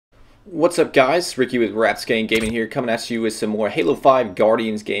What's up, guys? Ricky with RAPSCALLION Gaming here, coming at you with some more Halo 5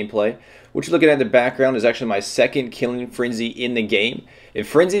 Guardians gameplay. What you're looking at in the background is actually my second killing frenzy in the game. And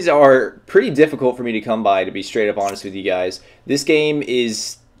frenzies are pretty difficult for me to come by, to be straight up honest with you guys. This game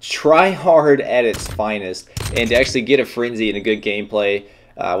is try hard at its finest, and to actually get a frenzy in a good gameplay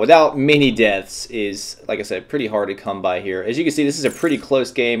without many deaths is, like I said, pretty hard to come by here. As you can see, this is a pretty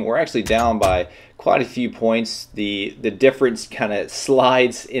close game. We're actually down by quite a few points. The difference kind of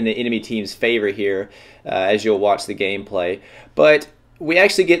slides in the enemy team's favor here as you'll watch the gameplay. But we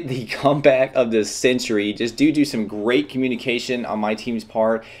actually get the comeback of the century just due to some great communication on my team's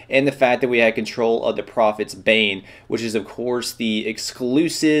part and the fact that we had control of the Prophet's Bane, which is of course the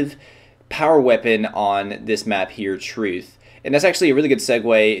exclusive power weapon on this map here, Truth. And that's actually a really good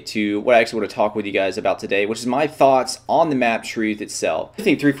segue to what I actually want to talk with you guys about today, which is my thoughts on the map Truth itself. I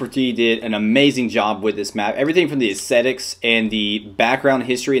think 343 did an amazing job with this map. Everything from the aesthetics and the background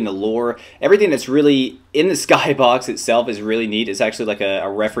history and the lore, everything that's really in the skybox itself is really neat. It's actually like a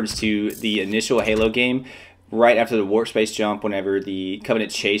reference to the initial Halo game, right after the warp space jump, whenever the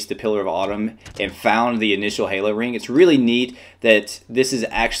Covenant chased the Pillar of Autumn and found the initial Halo ring. It's really neat that this is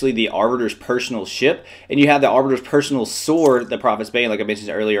actually the Arbiter's personal ship, and you have the Arbiter's personal sword, the Prophet's Bane, like I mentioned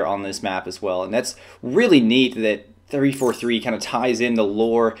earlier, on this map as well. And that's really neat that 343 kind of ties in the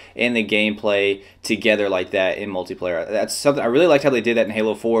lore and the gameplay together like that in multiplayer. That's something I really liked how they did that in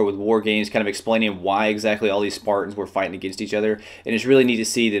Halo 4 with War Games, kind of explaining why exactly all these Spartans were fighting against each other. And it's really neat to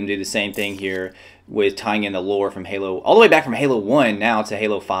see them do the same thing here with tying in the lore from Halo, all the way back from Halo 1 now to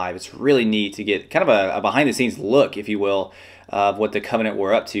Halo 5. It's really neat to get kind of a behind the scenes look, if you will, of what the Covenant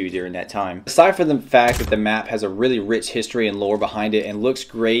were up to during that time. Aside from the fact that the map has a really rich history and lore behind it and looks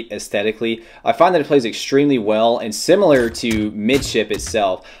great aesthetically, I find that it plays extremely well, and similar to Midship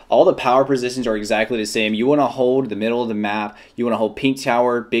itself, all the power positions are exactly the same. You want to hold the middle of the map, you want to hold pink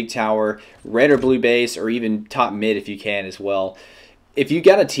tower, big tower, red or blue base, or even top mid if you can as well. If you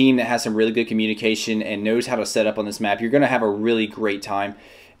got a team that has some really good communication and knows how to set up on this map, you're going to have a really great time.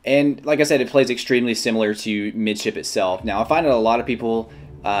 And like I said, it plays extremely similar to Midship itself. Now, I find that a lot of people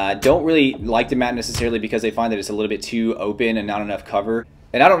don't really like the map necessarily because they find that it's a little bit too open and not enough cover.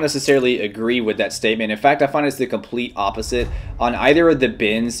 And I don't necessarily agree with that statement. In fact, I find it's the complete opposite. On either of the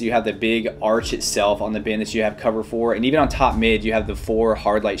bins, you have the big arch itself on the bin that you have cover for, and even on top mid, you have the 4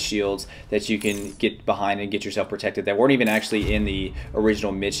 hard light shields that you can get behind and get yourself protected that weren't even actually in the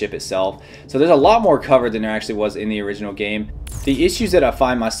original Midship itself. So there's a lot more cover than there actually was in the original game. The issues that I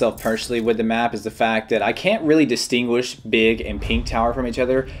find myself personally with the map is the fact that I can't really distinguish big and pink tower from each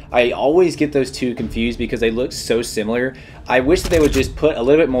other. I always get those two confused because they look so similar. I wish that they would just put a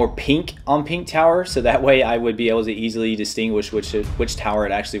little bit more pink on pink tower, so that way I would be able to easily distinguish which tower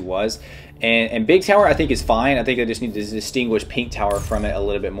it actually was. And big tower I think is fine. I think they just need to distinguish pink tower from it a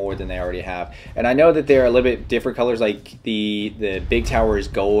little bit more than they already have. And I know that they're a little bit different colors, like the big tower is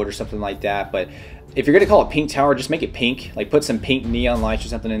gold or something like that, but if you're going to call it pink tower, just make it pink. Like put some pink neon lights or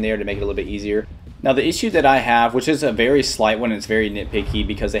something in there to make it a little bit easier. Now the issue that I have, which is a very slight one, and it's very nitpicky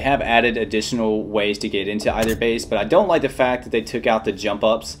because they have added additional ways to get into either base, but I don't like the fact that they took out the jump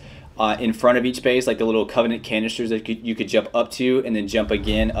ups in front of each base, like the little Covenant canisters that you could jump up to and then jump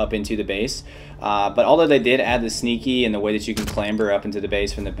again up into the base. But although they did add the sneaky and the way that you can clamber up into the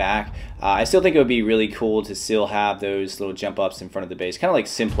base from the back, I still think it would be really cool to still have those little jump ups in front of the base, kind of like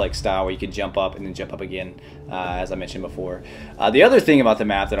Simplex style, where you could jump up and then jump up again, as I mentioned before. The other thing about the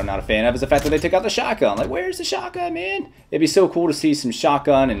map that I'm not a fan of is the fact that they took out the shotgun. Like, where's the shotgun, man? It'd be so cool to see some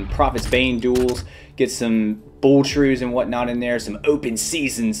shotgun and Prophet's Bane duels, get some bull trues and whatnot in there, some open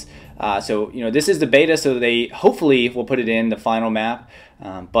seasons. So, you know, this is the beta, so they hopefully will put it in the final map.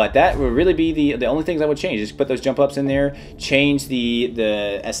 But that would really be the only things I would change. Just put those jump ups in there, change the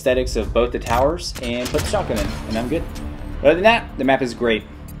aesthetics of both the towers, and put the shotgun in, and I'm good. But other than that, the map is great.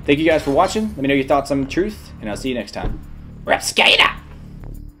 Thank you guys for watching. Let me know your thoughts on Truth, and I'll see you next time. RAPSCALLION OUT!